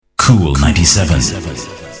Cool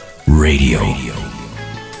 97 Radio.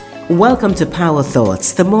 Welcome to Power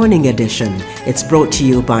Thoughts, the morning edition. It's brought to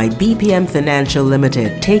you by BPM Financial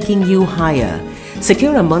Limited, taking you higher.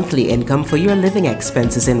 Secure a monthly income for your living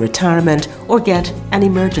expenses in retirement or get an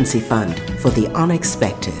emergency fund for the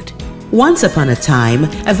unexpected. Once upon a time,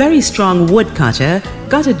 a very strong woodcutter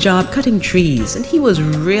got a job cutting trees, and he was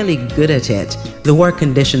really good at it. The work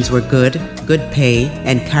conditions were good pay,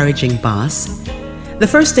 encouraging boss. The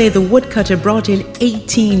first day, the woodcutter brought in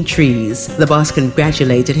 18 trees. The boss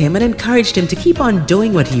congratulated him and encouraged him to keep on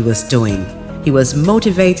doing what he was doing. He was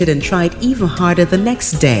motivated and tried even harder the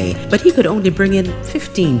next day, but he could only bring in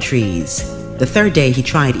 15 trees. The third day, he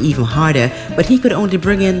tried even harder, but he could only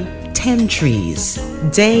bring in 10 trees.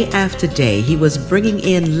 Day after day, he was bringing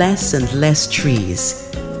in less and less trees.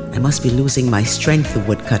 I must be losing my strength, the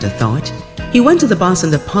woodcutter thought. He went to the boss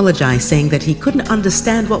and apologized, saying that he couldn't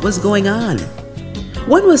understand what was going on.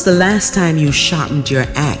 "When was the last time you sharpened your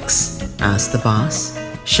axe?" asked the boss.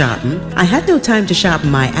 "Sharpen? I had no time to sharpen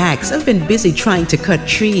my axe. I've been busy trying to cut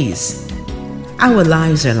trees." Our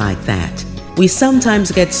lives are like that. We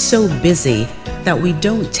sometimes get so busy that we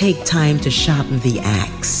don't take time to sharpen the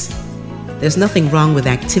axe. There's nothing wrong with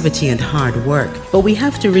activity and hard work, but we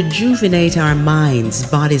have to rejuvenate our minds,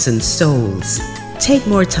 bodies, and souls. Take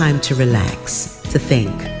more time to relax, to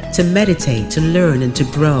think, to meditate, to learn, and to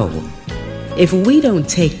grow. If we don't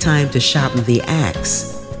take time to sharpen the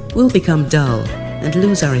axe, we'll become dull and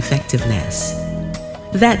lose our effectiveness.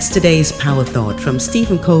 That's today's Power Thought from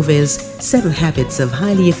Stephen Covey's 7 Habits of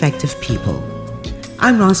Highly Effective People.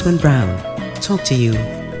 I'm Rosman Brown. Talk to you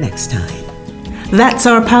next time. That's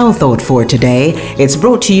our Power Thought for today. It's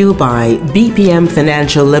brought to you by BPM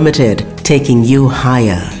Financial Limited, taking you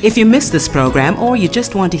higher. If you missed this program or you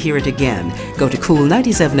just want to hear it again, go to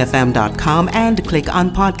cool97fm.com and click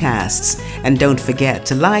on podcasts. And don't forget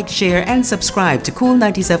to like, share, and subscribe to Cool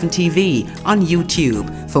 97 TV on YouTube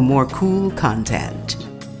for more cool content.